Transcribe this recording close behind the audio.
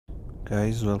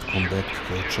Guys, welcome back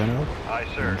to the channel. Aye,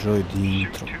 sir. Enjoy the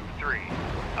Shoot intro. 2-3.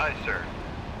 Aye, sir.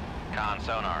 Con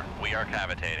sonar, we are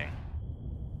cavitating.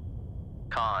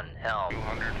 Con, helm.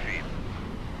 200 feet.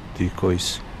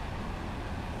 Decoys.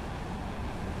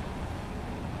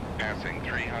 Passing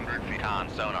 300 feet. Con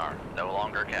sonar, no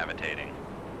longer cavitating.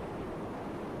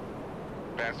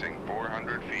 Passing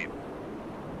 400 feet.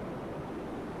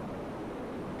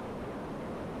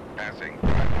 Passing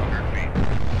 500 feet.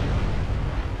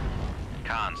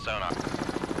 Con sonar.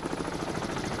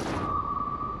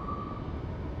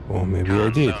 Or maybe Con I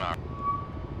did. sonar.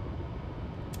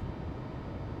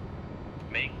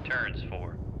 Make turns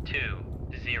for 20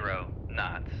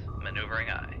 knots. Maneuvering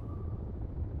eye.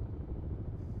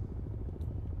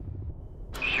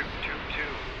 Shoot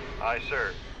 2-2. Aye,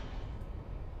 sir.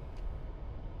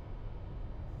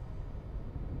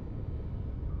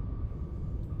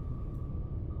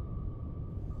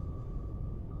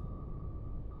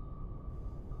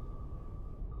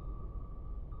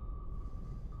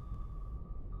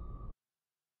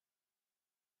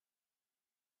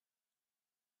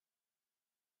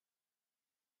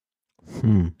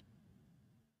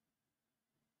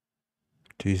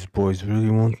 These boys really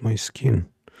want my skin.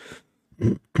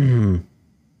 I'm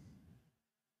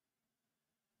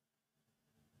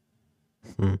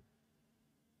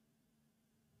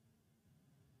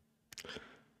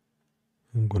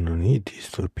gonna need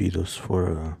these torpedoes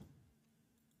for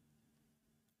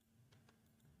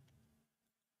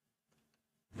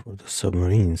the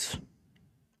submarines.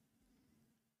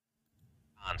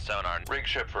 Con sonar. Rig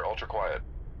ship for ultra quiet.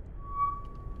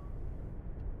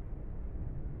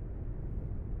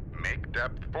 Make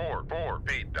depth 4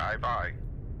 feet. Dive aye.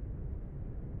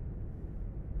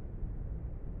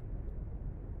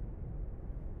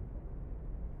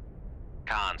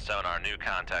 Con sonar, new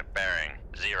contact bearing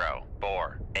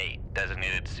 048.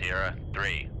 Designated Sierra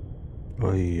 3.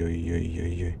 Oi, oi, oi,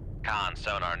 oi, oi. Con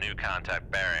sonar, new contact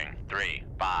bearing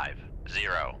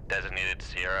 350. Designated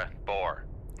Sierra 4.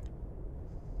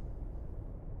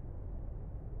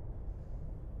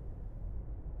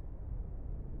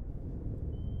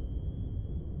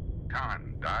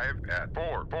 Con, dive at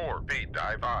 4 feet.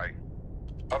 Dive aye.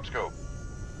 Upscope.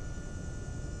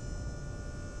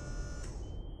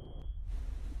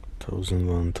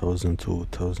 1001, 1002,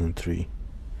 1003,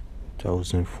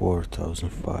 1004,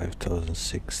 1005,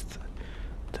 1006,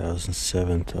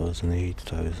 1007, 1008,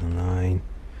 1009,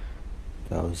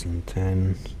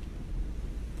 1010,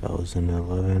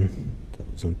 1011,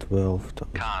 1012,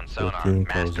 Con sonar, 1013,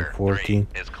 master 1014,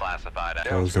 3 is classified as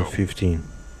 1015.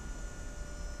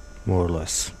 More or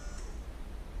less.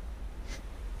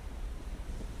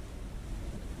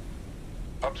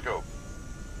 Upscope.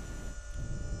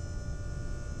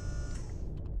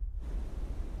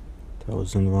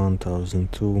 1001,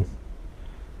 1002,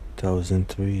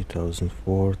 1003,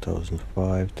 1004,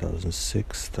 1005,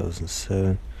 1006,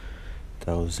 1007,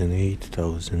 1008,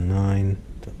 1009,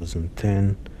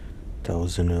 1010,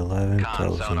 1011,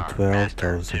 Con sonar, 1012,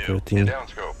 master 1013,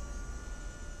 Downscope.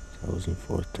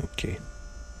 1014. Okay.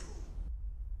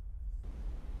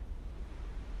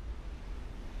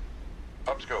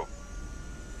 Upscope.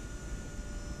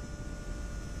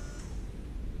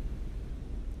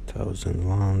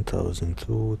 1001,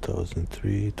 1002,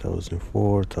 1003,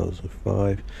 1004,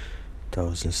 1005,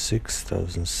 1006,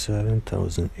 1007,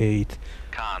 1008,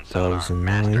 Con sonar,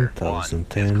 1009, master 1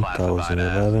 1010, is classified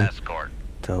 1011, as escort.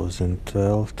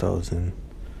 1012,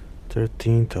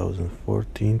 1013,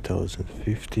 1014,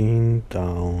 1015,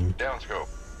 down. Downscope.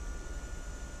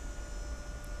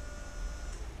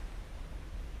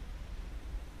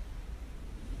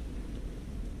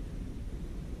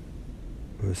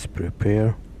 Let's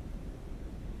prepare.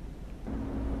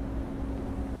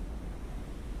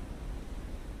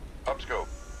 Upscope.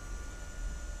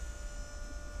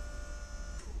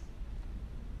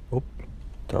 Up.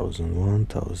 1001,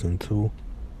 1002,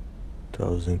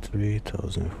 1003,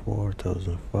 1004,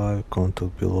 1005,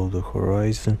 contact below the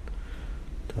horizon,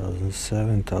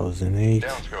 1007, 1008.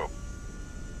 Downscope.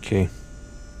 Okay.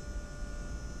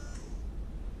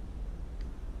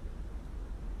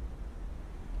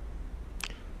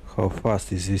 How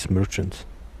fast is this merchant?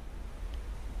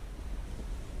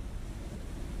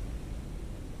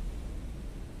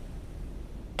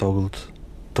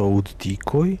 Towed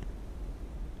decoy?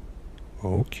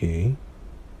 Okay.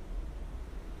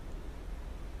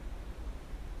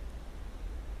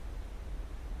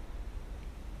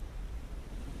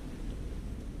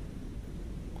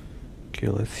 Okay,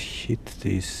 let's hit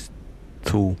these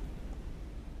two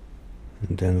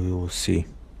and then we will see.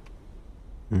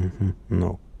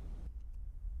 No.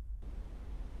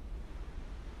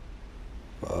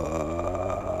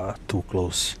 too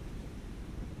close.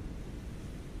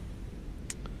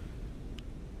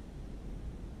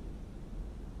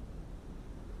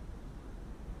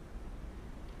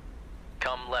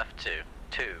 Come left to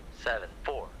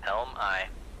 274, helm I.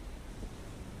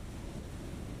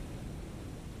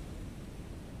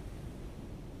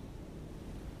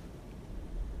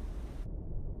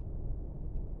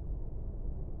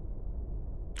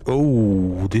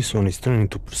 Oh, this one is turning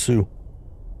to pursue.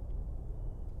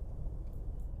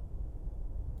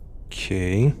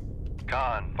 Okay.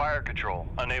 Con, fire control.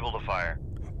 Unable to fire.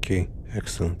 Okay,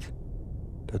 excellent.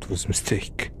 That was a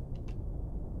mistake.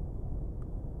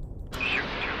 Shoot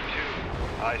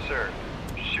 2-2. Aye, sir.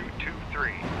 Shoot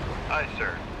 2-3. Aye,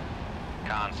 sir.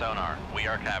 Con sonar, we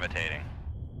are cavitating.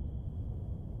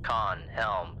 Con,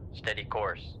 helm, steady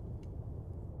course.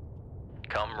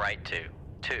 Come right to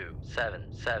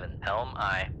 277, helm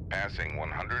I. Passing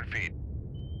 100 feet.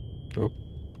 Oh,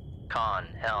 Con,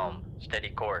 helm, steady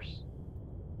course.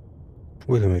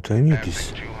 wait a minute, I need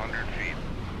these Passing 200 feet.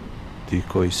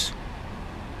 decoys.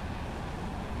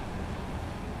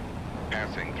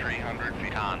 Passing 300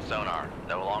 feet. Con sonar,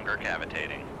 no longer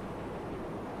cavitating.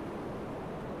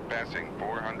 Passing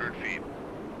 400 feet.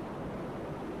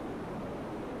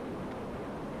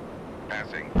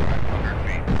 Passing 500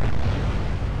 feet.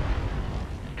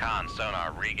 Con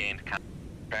sonar regained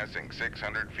Passing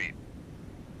 600 feet.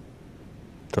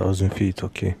 1000 feet,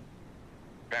 okay.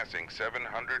 Passing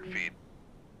 700 feet.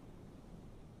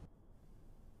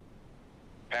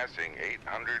 Passing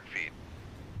 800 feet.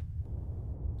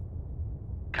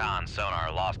 Con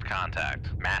sonar lost contact.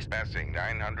 Mast Passing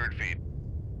 900 feet.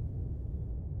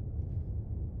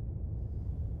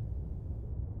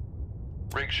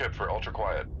 Rig ship for ultra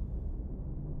quiet.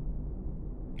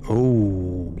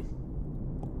 Oh,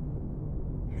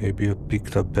 maybe I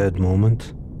picked a bad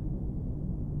moment.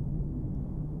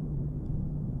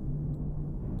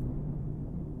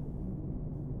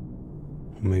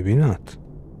 Maybe not.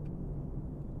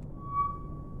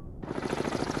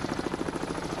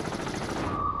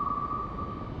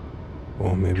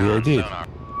 Or maybe I Con did. sonar.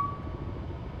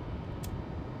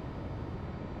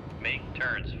 Make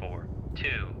turns for 20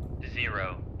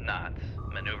 knots.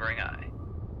 Maneuvering I.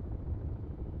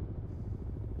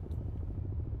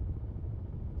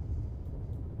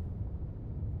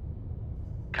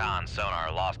 Con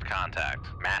sonar lost contact.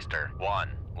 Master 1.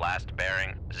 Last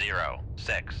bearing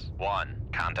 061.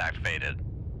 Contact faded.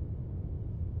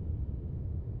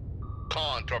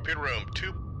 Con, torpedo room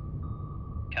 2.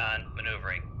 Con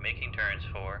maneuvering. Making turns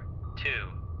for 20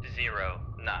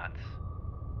 knots.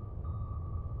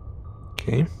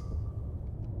 Okay.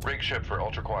 Rig ship for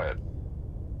ultra quiet.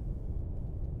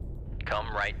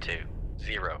 Come right to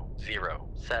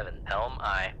 007. Helm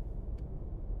I.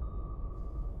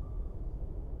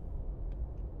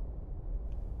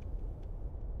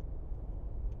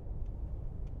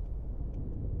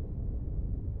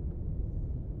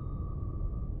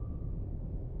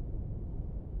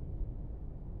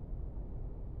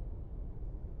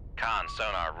 Con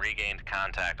sonar regained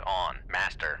contact on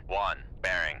Master 1,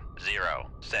 bearing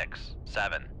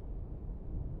 067.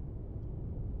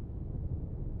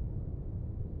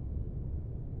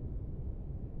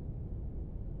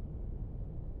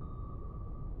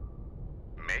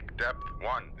 Make depth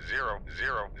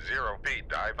 1000 feet.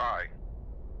 Dive I.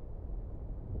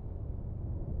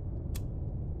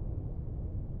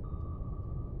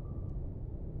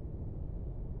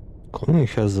 Colony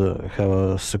have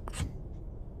a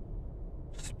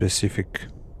specific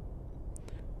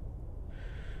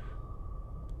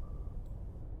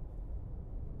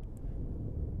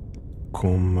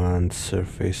command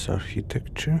surface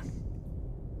architecture.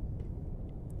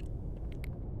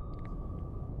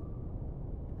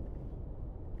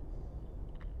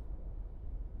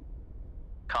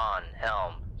 Con,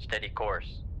 helm, steady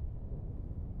course.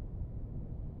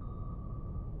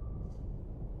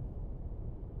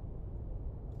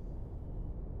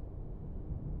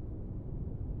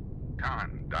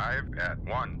 Con, dive at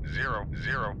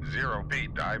 1000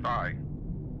 feet. Dive I.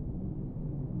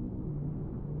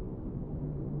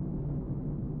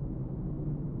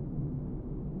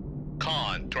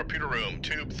 Con, torpedo room,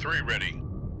 tube 3 ready.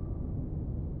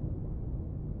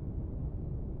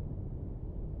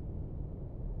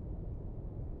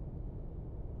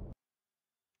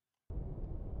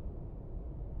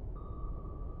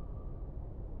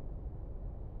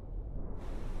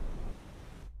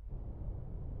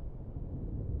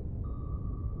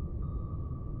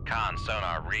 Con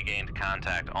sonar regained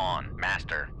contact on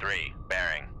Master 3,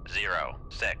 bearing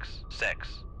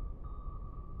 066.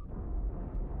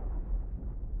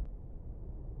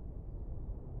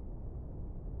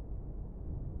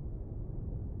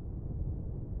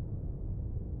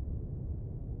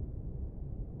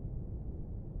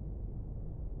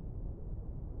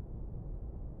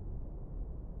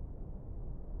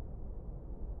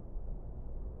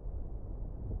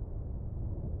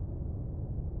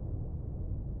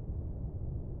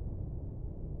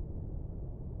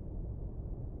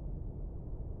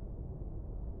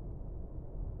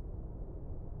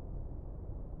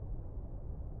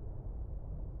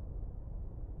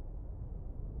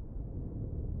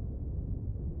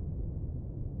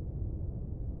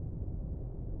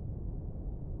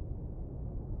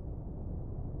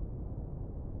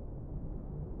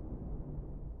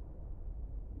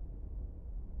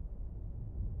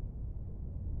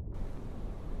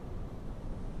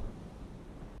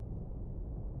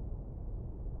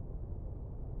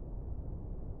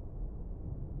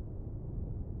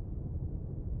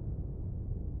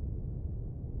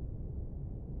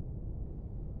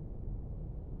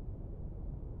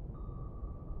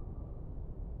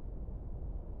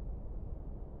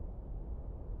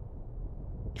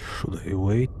 Should I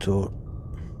wait or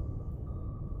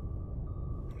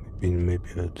maybe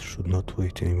I should not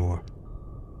wait anymore?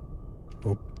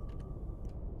 Oh,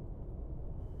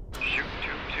 Shoot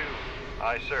 2-2.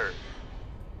 Aye, sir.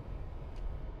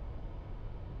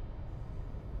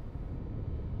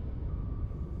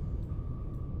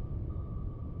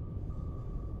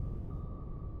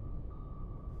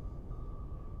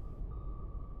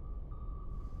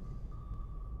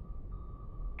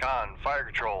 Con, fire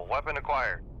control, weapon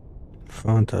acquired.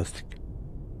 fantastic.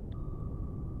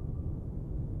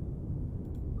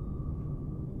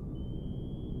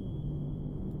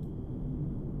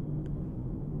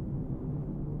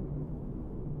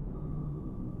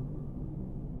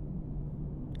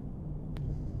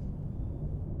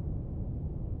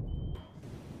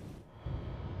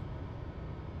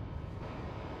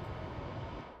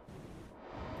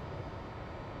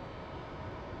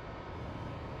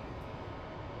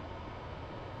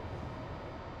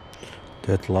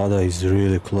 That ladder is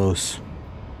really close.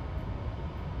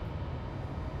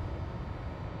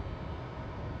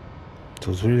 It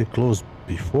was really close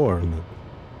before.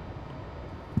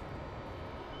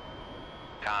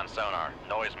 Con sonar,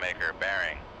 noisemaker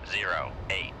bearing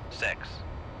 086.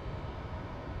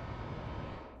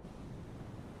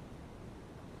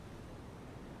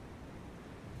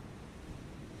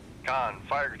 Con,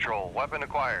 fire control, weapon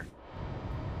acquired.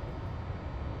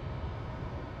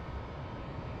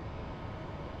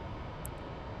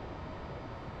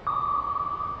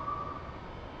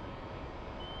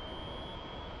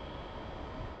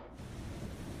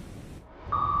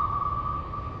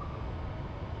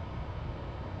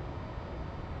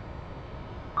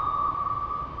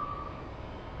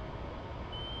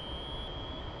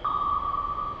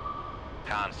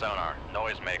 Con sonar,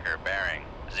 noisemaker bearing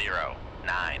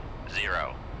 090.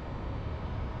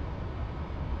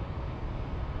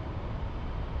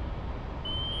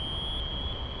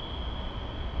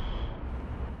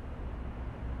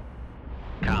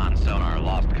 Con sonar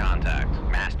lost contact.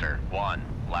 Master 1,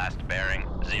 last bearing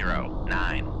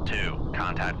 092.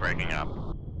 Contact breaking up.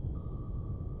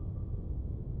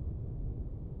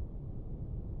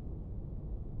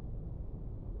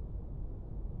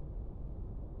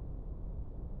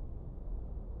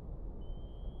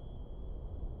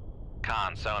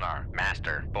 Con sonar,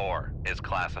 Master 4 is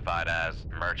classified as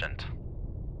merchant.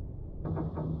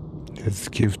 Let's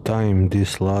give time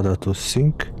this ladder to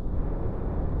sink.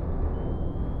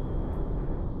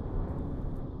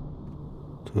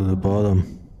 To the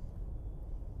bottom.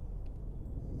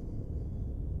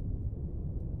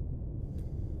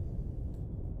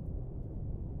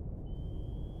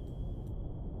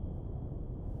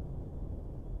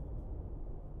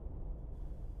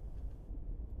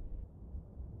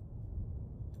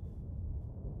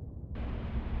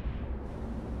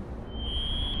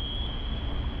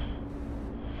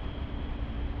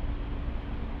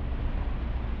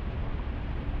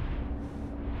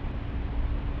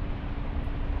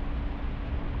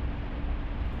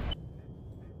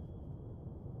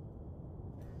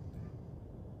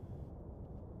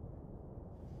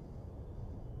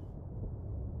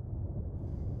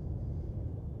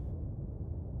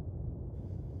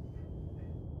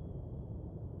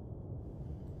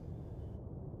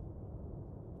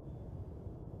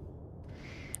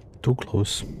 Too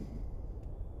close.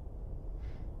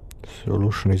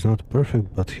 Solution is not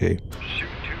perfect, but hey. Shoot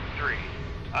 2-3.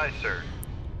 Aye, sir.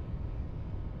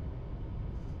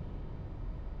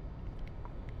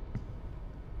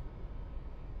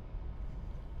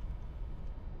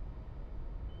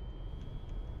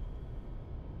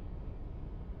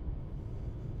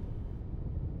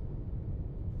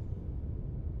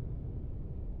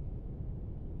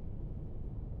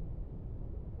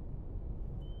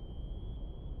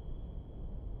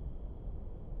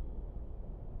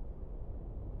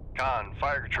 Con,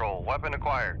 fire control, weapon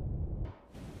acquired.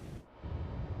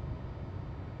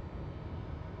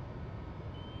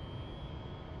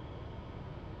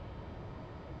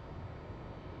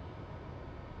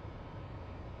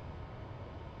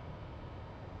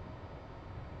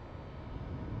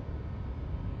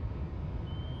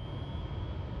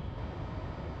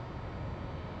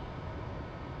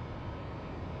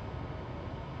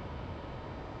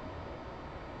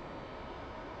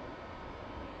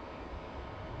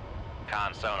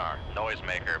 Con sonar,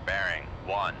 noisemaker bearing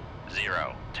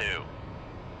 102.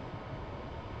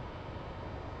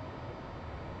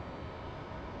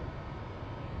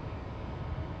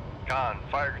 Con,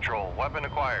 fire control, weapon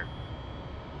acquired.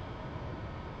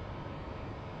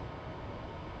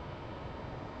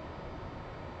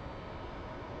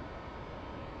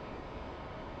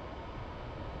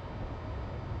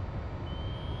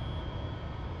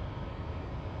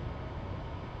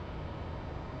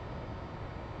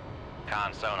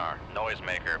 Con sonar,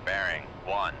 noisemaker bearing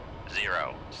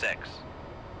 106.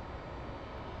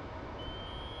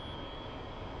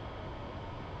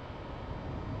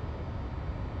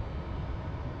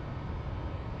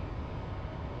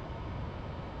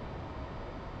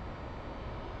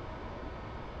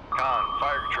 Con,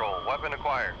 fire control, weapon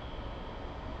acquired.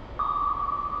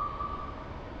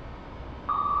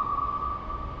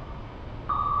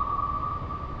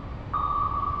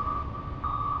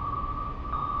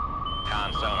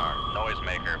 Con sonar,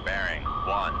 noisemaker bearing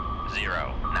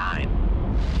 109.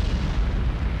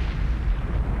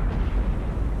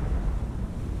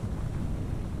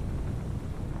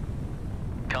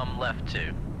 Come left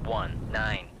to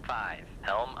 195,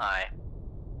 helm I.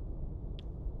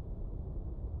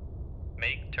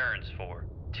 Make turns for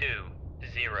 20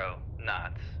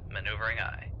 knots, maneuvering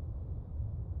I.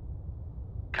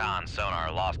 Con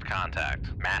sonar lost contact.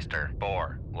 Master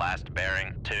 4, last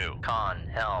bearing 2. Con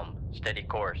helm, steady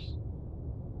course.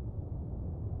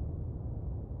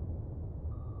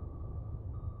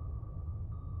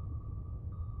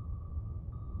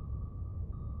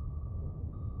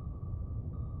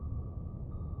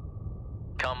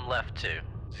 Come left to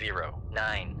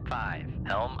 095,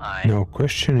 helm I. Now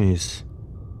question is,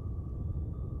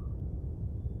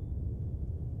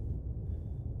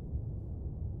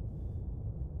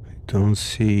 I don't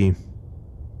see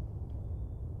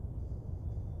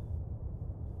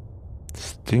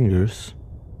stingers.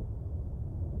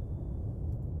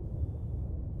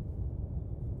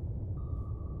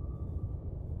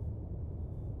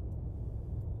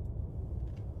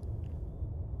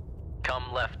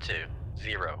 Come left to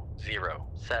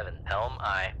 007, helm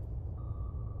I.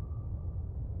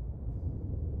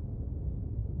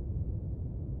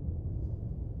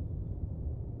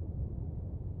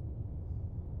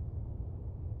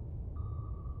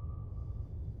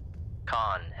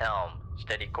 Con helm,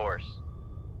 steady course.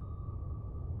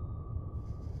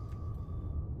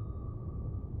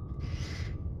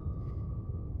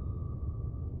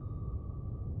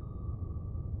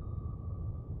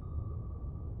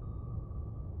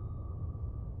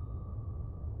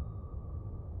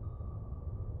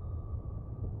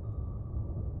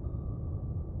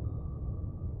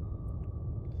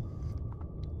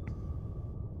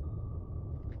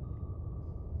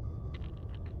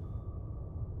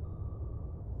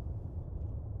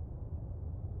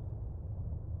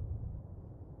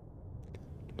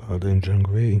 Blood engine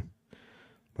gray,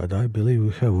 but I believe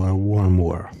we have one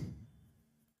more.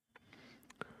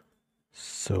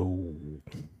 So,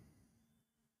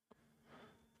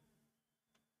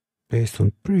 based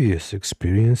on previous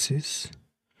experiences,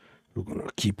 we're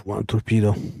gonna keep one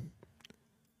torpedo.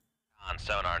 Con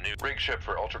sonar new Rig ship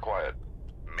for ultra quiet.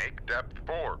 Make depth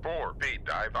 4 feet,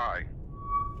 dive I.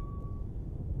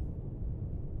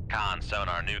 Con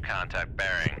sonar new contact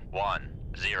bearing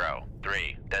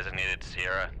 103, designated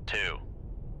Sierra 2.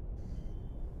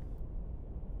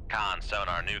 Con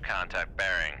sonar new contact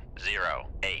bearing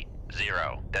 080,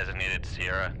 designated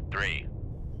Sierra 3.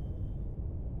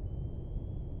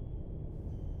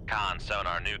 Con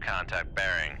sonar new contact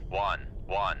bearing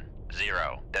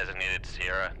 110, designated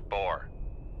Sierra 4.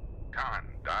 Con,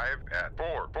 dive at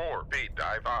 4 feet,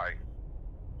 dive I.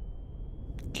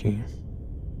 Okay.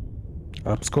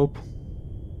 Upscope.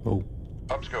 Oh,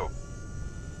 Upscope.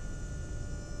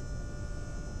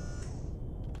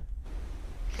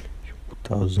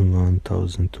 thousand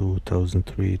 1002,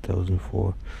 1003,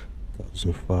 1004,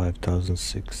 1005,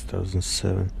 1006,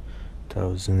 1007,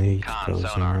 1008, Con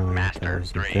sonar, 1009, master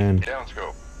 3. 1010.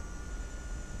 Downscope.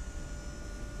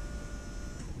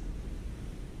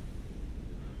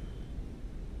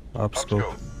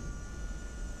 Upscope.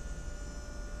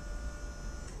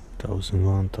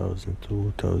 1001,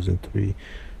 1002, 1003,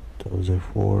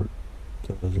 1004,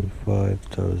 1005,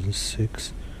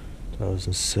 1006,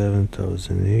 1007,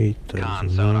 1008, Con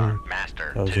sonar, 1009,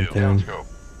 master 2. 1010, Downscope.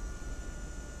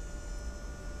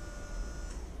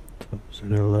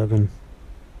 2011.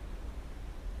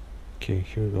 Okay,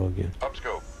 here we go again.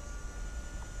 Upscope.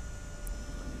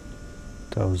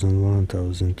 1001,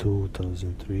 1002,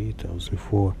 1003,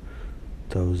 1004,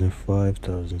 1005,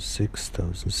 1006,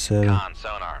 1007, Con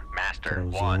sonar, master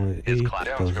 1 is 2008, class.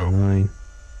 2009.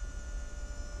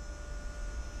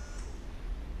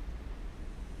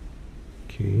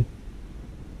 Okay.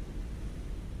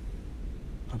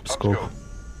 Upscope.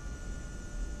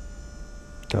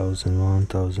 1001,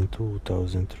 1002,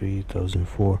 1003,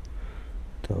 1004,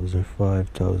 1005,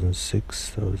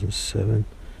 1006, 1007,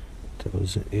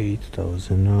 2008,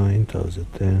 2009,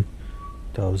 2010,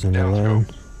 2011.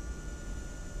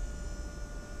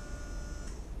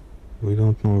 We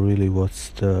don't know really what's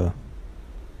the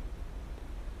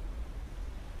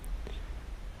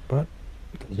but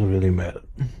it doesn't really matter.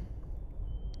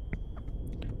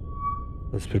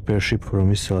 Let's prepare ship for a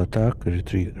missile attack.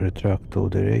 Retract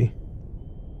towed array.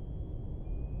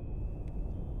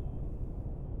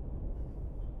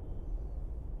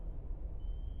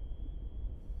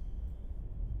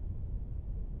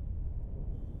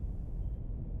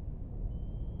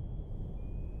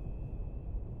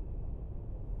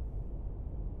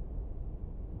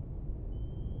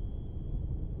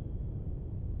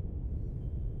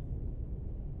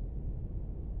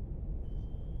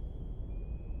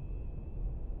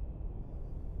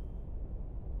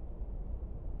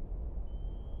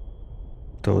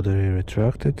 Towed array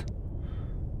retracted.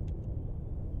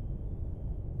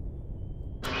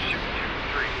 Shoot 2-3.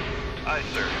 Aye,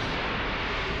 sir.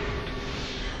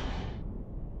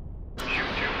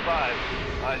 Shoot 2-5.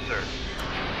 Aye, sir.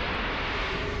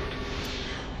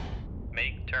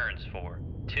 Make turns for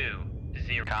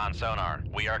 2-0. Con sonar,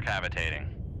 we are cavitating.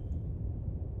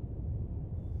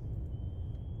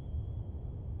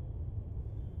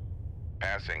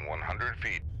 Passing 100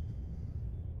 feet.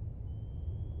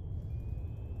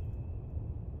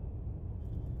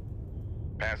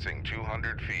 Passing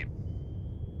 200 feet.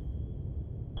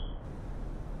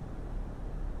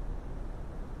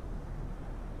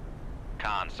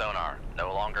 Con sonar,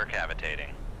 no longer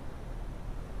cavitating.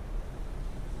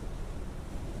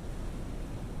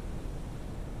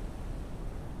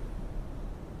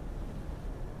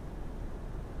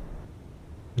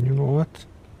 You know what?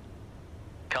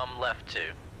 Come left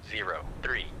to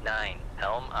 039,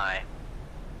 helm aye.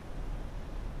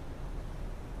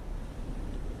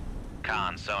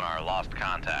 Con sonar lost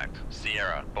contact.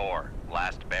 Sierra 4,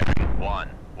 last bearing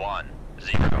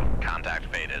 110. Contact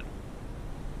faded.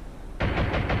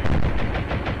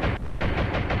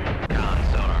 Con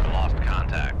sonar lost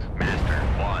contact. Master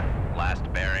 1,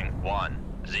 last bearing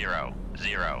 100.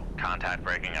 Contact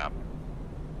breaking up.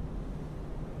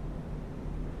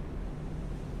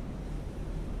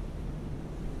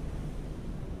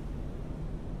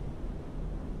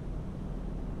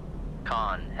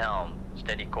 Con helm,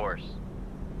 steady course.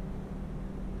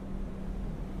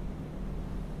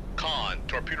 Con,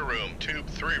 torpedo room, tube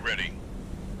 3 ready.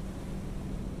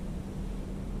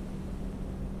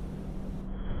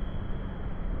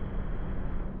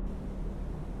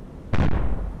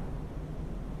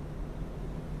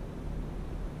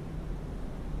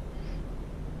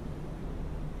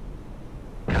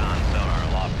 Con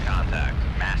sonar lost contact.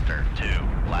 Master 2,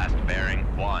 last bearing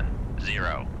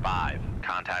 105.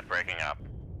 Contact breaking up.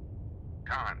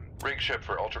 Con, rig ship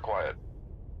for ultra quiet.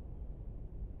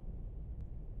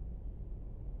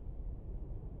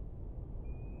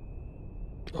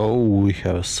 Oh, we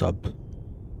have a sub.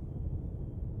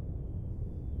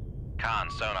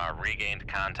 Con sonar regained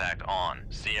contact on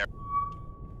Sierra.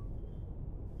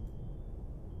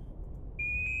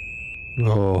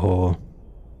 Oh.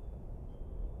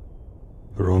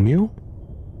 Romeo?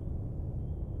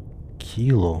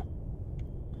 Kilo.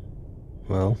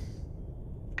 Well,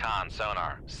 Con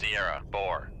sonar Sierra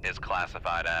 4 is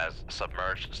classified as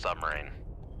submerged submarine.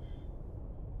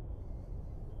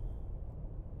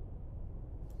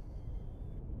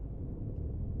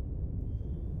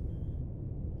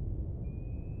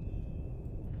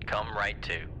 Come right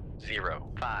to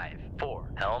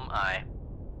 054, helm aye.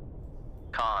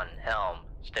 Con helm,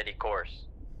 steady course.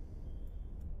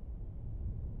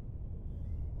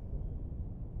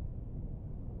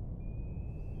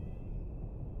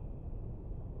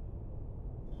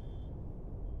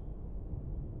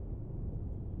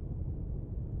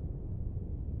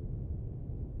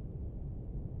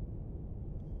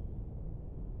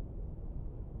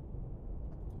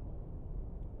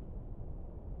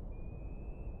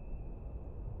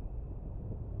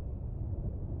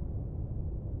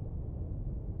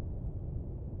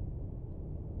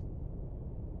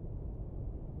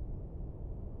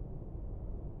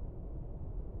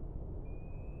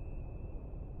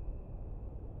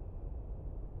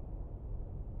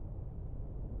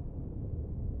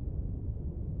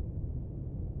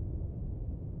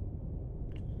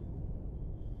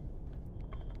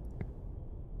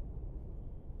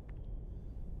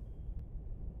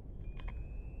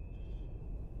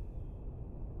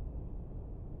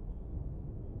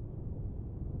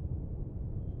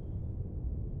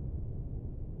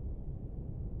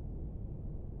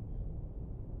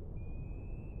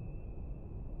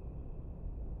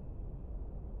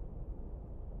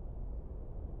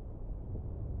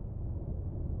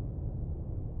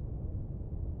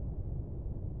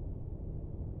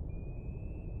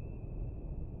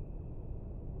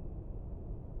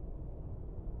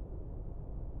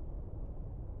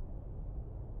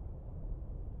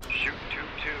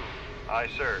 Aye,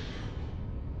 sir.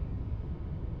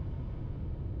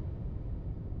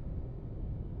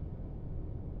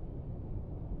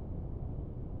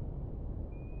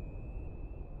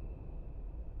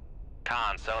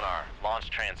 Con sonar, launch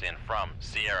transient from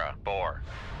Sierra, Bore.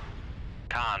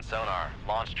 Con sonar,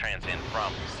 launch transient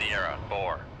from Sierra,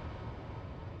 Bore.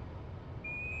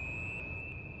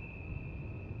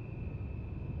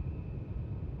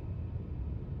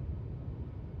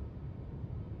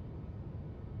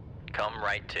 Come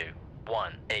right to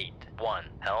 181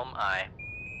 Helm I.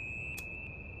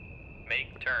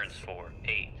 Make turns for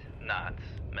 8 knots.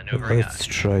 Maneuvering Let's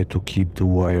try to keep the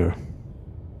wire.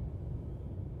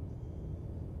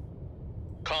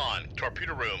 Con,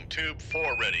 torpedo room, tube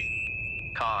 4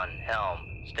 ready. Con, helm,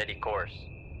 steady course.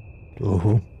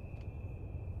 Oh.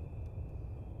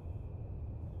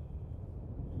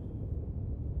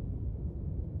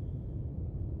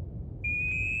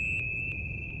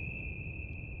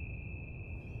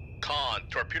 Con,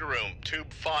 torpedo room,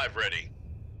 tube 5 ready.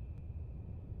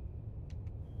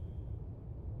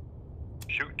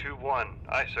 Shoot tube 1.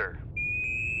 Aye, sir.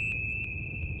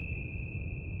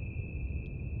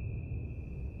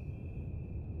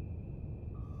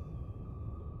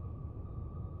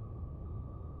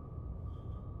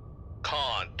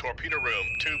 Con, torpedo room,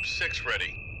 tube 6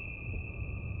 ready.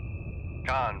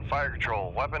 Con, fire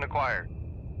control, weapon acquired.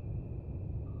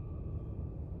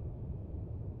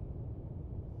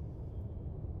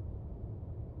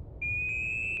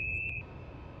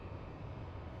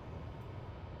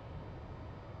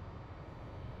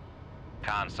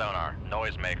 Con sonar,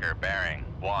 noisemaker bearing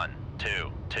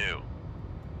 122.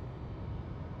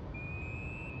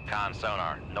 Con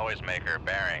sonar, noisemaker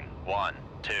bearing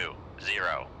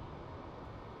 120.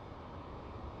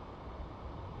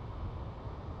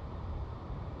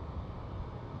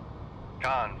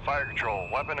 Con, fire control,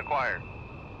 weapon acquired.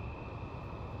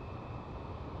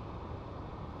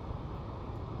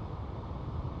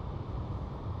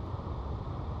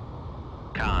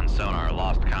 Con sonar,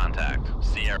 lost contact.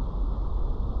 Sierra.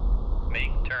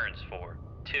 Make turns for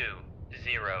 20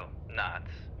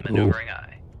 knots. Maneuvering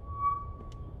I.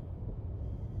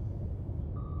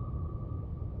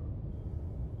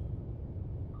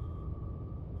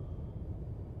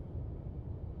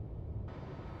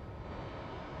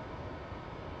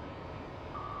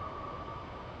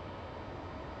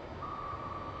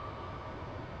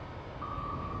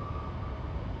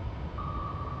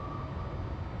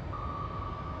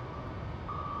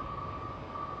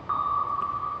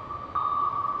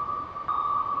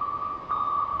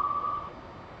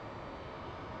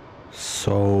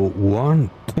 So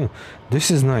one. This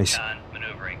is nice. Con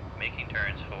maneuvering, making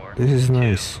turns for This is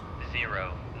nice. 20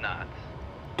 knots.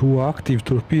 2 active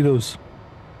torpedoes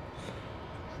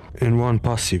and 1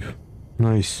 passive.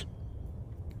 Nice.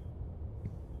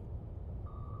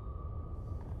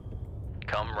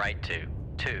 Come right to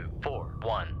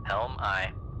 241 Helm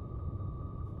I.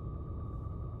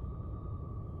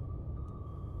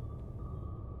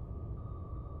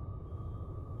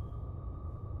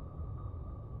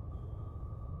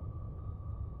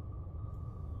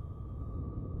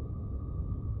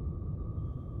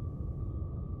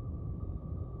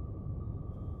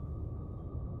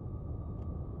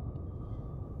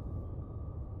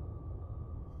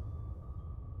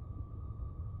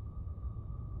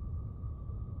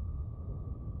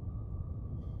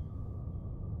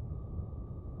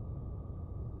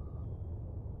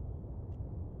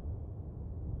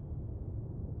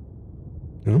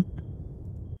 Huh?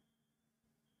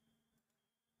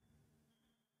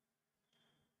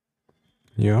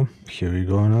 Yeah, here we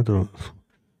go another.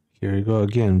 Here we go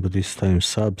again, but this time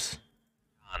subs.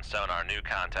 On sonar, new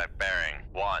contact bearing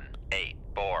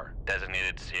 184.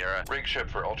 Designated Sierra. Rig ship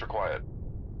for ultra quiet.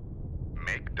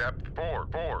 Make depth 4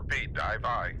 feet, dive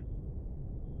I.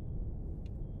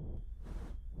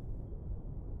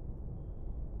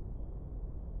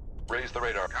 Raise the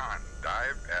radar. Con,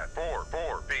 dive at 4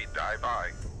 feet, dive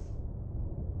I.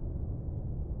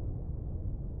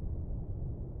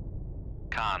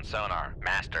 Con sonar,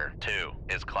 Master 2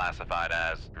 is classified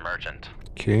as merchant.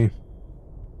 Okay.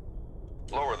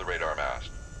 Lower the radar mast.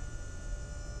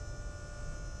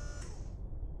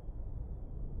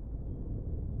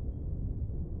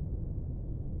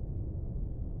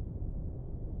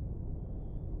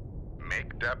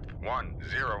 Make depth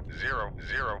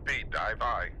 1000 feet, dive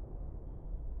I.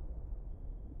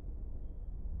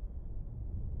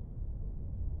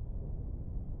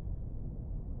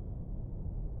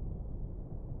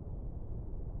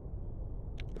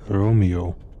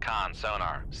 Romeo. Con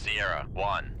sonar, Sierra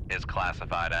 1 is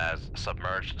classified as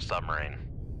submerged submarine.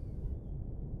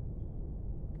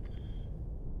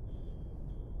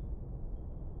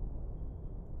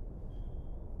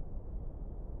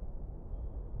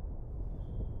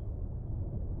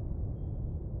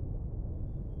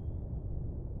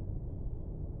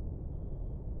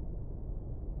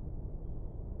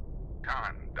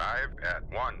 at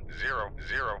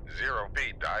 1000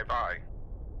 feet. Dive I.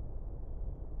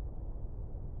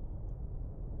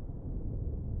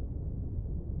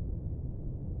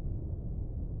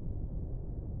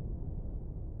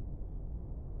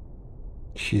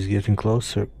 She's getting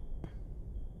closer.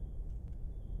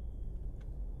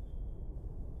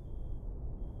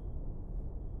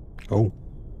 Oh.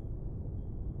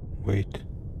 Wait.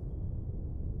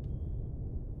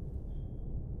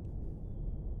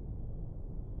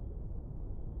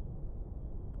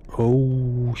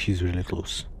 Oh, she's really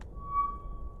close.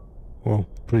 Well,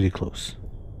 pretty close.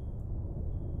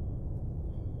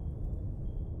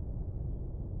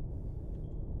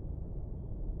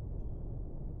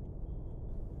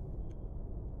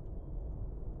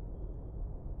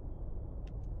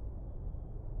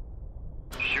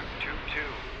 Shoot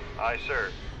 2-2. Aye,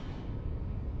 sir.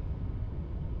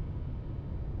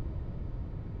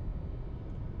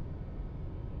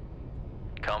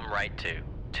 Come right to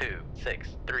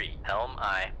 263. Helm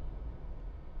I.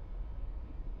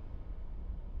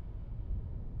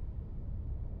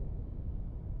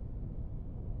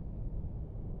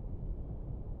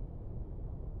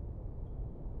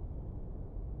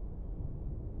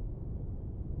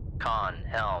 Con,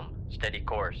 helm, steady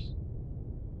course.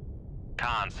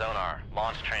 Con, sonar,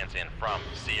 launch transient from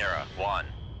Sierra 1.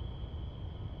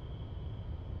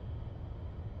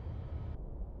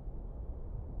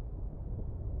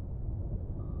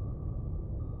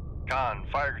 Con,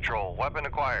 fire control, weapon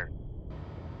acquired.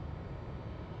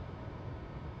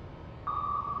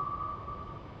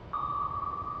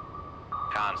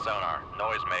 Con, sonar,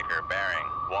 noisemaker, bearing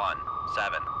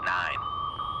 179.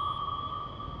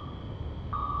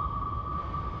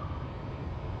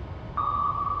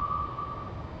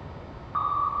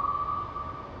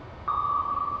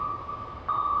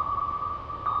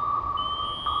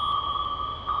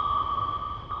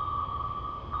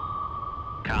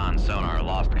 Con, sonar,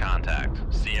 lost contact.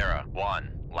 Sierra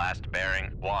 1, last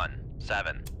bearing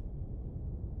 17.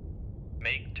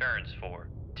 Make turns for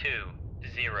 20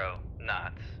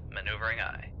 knots. Maneuvering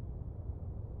I.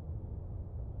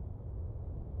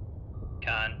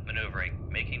 Con, maneuvering.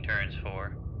 Making turns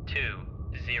for 20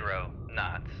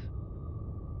 knots.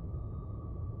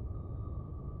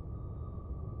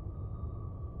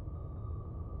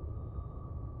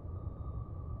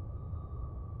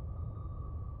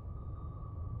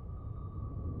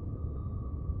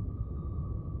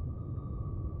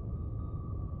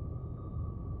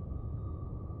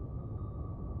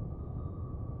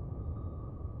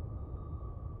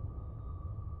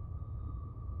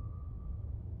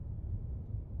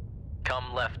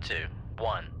 Come left to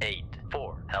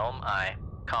 184. Helm I.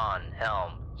 Con,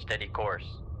 helm, steady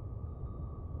course.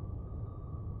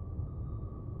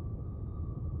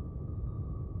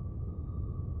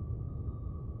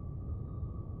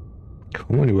 How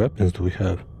many weapons do we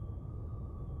have?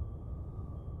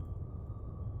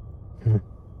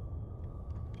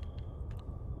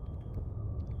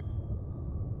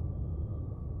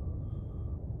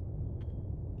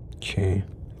 Okay,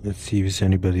 let's see if there's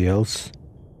anybody else.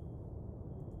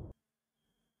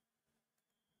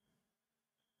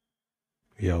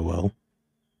 Yeah, well.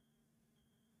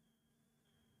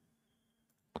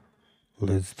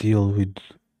 Let's deal with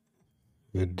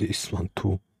this one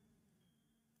too.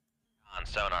 On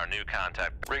sonar, new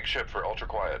contact. Rig ship for ultra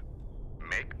quiet.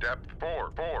 Make depth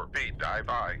 4 feet. Dive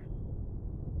I.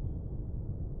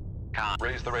 Con,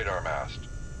 Raise the radar mast.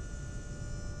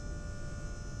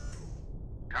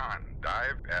 Con,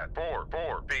 dive at 4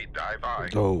 feet. Dive I.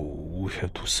 Oh, we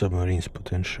have two submarines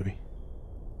potentially.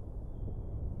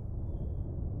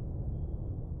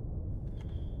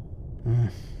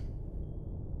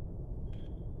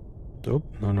 Oh,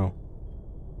 no.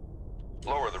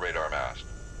 Lower the radar mast.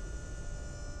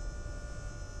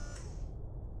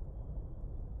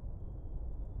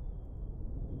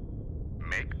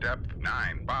 Make depth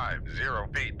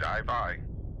 950 feet. Dive I.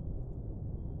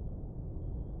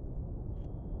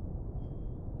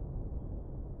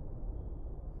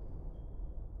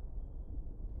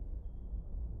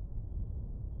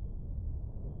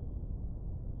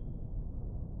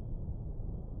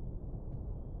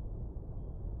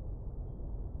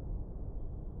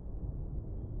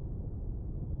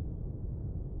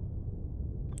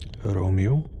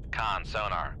 Romeo. Con,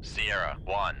 sonar, Sierra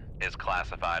 1 is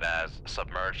classified as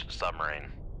submerged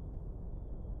submarine.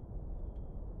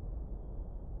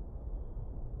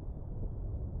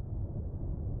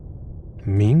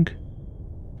 Ming.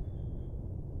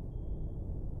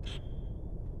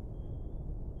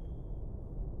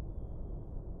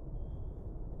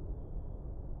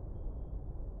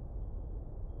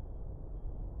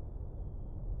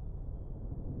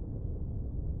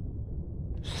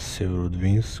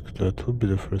 Severodvinsk, that would be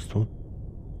the first one.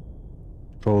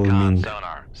 Probably Con Ming.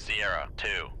 sonar, Sierra 2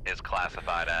 is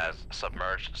classified as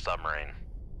submerged submarine.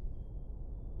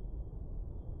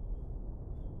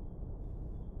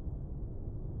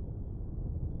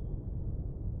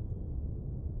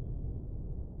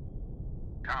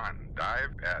 Con,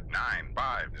 dive at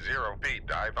 950 feet,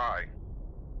 dive I.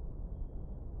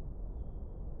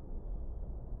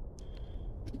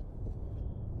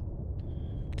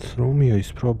 Romeo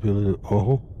is probably...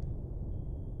 Oh.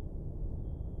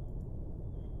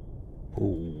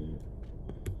 Oh.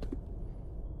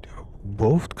 They're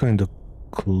both kind of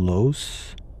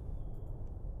close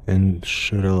and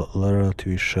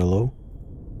relatively shallow.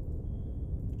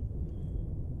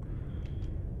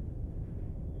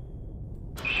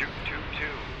 Shoot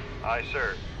 2-2. Aye,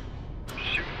 sir.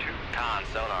 Shoot 2. Con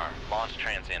sonar, launch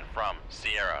transient from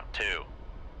Sierra 2.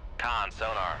 Con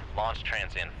sonar, launch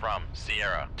transient from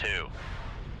Sierra 2.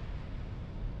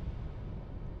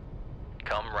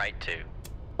 Come right to.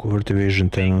 Covert evasion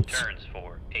 10 Make knots. turns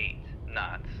for 8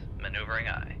 knots. Maneuvering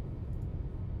aye.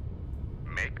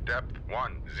 Make depth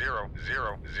 1000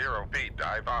 feet,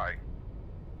 dive I.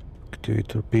 Activate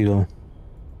torpedo.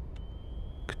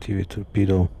 Activate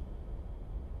torpedo.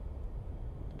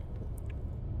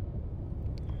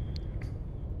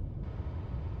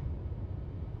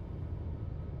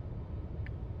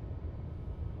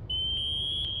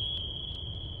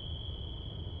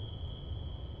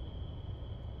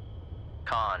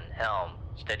 Con, helm,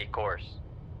 steady course.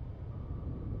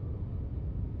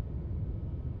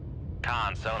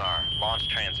 Con sonar, launch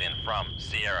transient from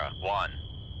Sierra 1.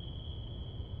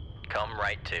 Come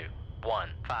right to.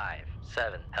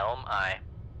 157. Helm aye.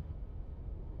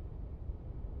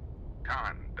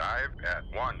 Con, dive at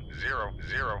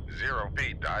 1000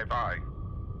 feet, dive I.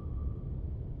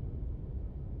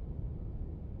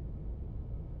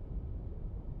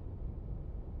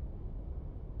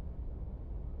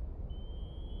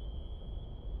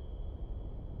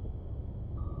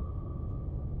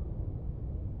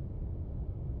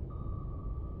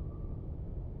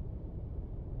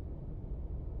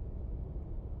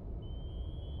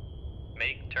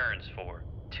 Make turns for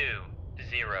 20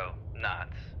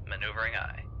 knots. Maneuvering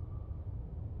aye.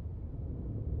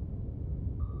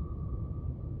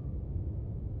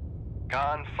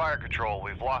 Con, fire control.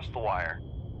 We've lost the wire.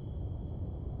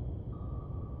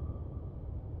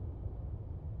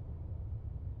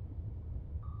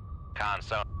 Con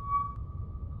sonar.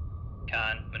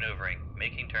 Con, maneuvering.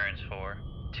 Making turns for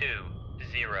 20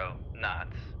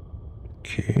 knots.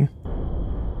 Okay.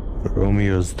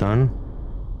 Romeo's done.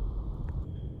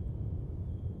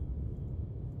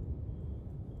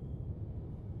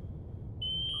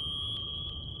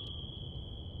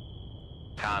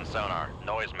 Con sonar,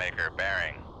 noisemaker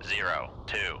bearing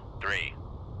 023.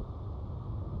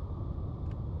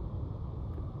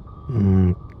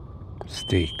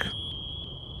 Steak.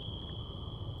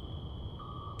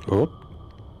 Oh.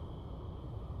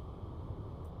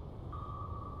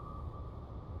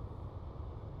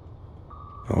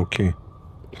 Okay.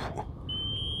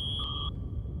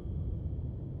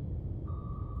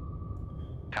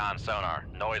 Con sonar,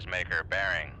 noisemaker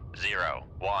bearing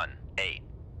 018.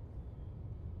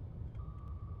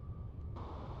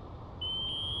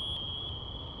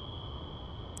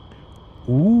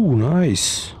 Ooh,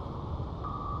 nice.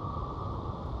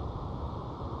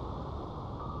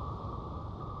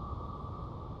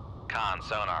 Con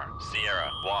sonar, Sierra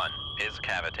 1 is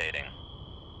cavitating.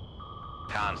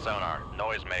 Con sonar,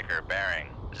 noisemaker bearing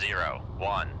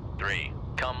 013.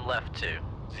 Come left to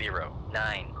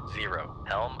 090.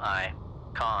 Helm aye.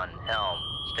 Con, helm,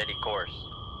 steady course.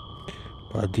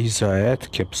 But these are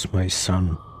ad caps, my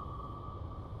son.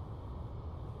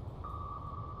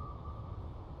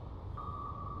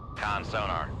 Con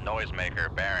sonar,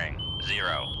 noisemaker bearing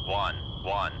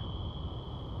 011.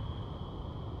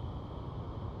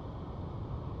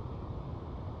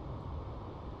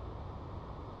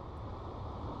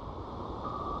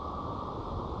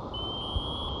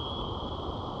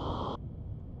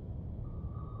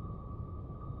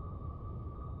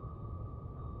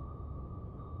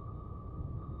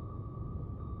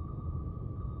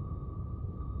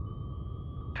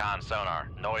 Con sonar,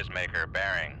 noisemaker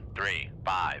bearing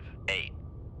 358.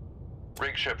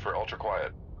 Rig ship for ultra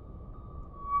quiet.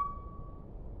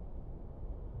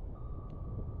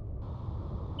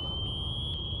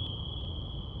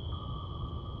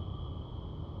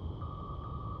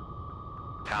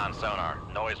 Con sonar,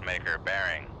 noisemaker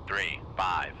bearing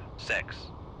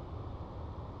 356.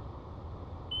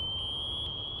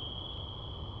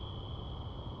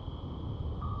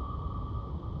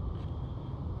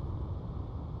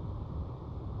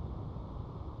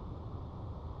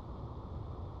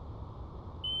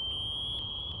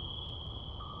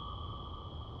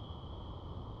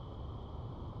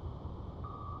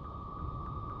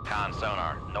 Con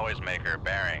sonar, noisemaker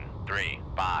bearing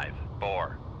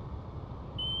 354.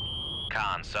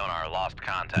 Con sonar, lost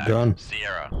contact. Done.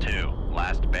 Sierra 2,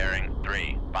 last bearing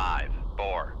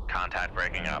 354. Contact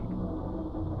breaking up.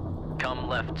 Come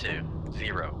left to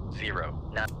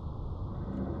 009.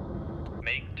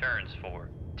 Make turns for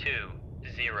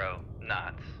 20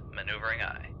 knots. Maneuvering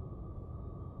I.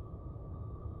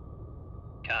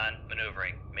 Con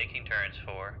maneuvering, making turns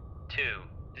for 20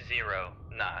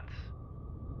 knots.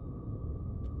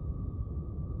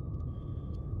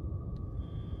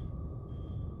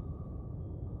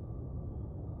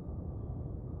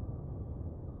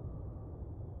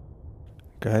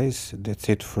 Guys, that's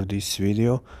it for this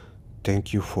video.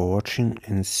 Thank you for watching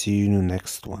and see you in the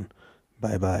next one.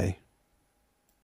 Bye bye.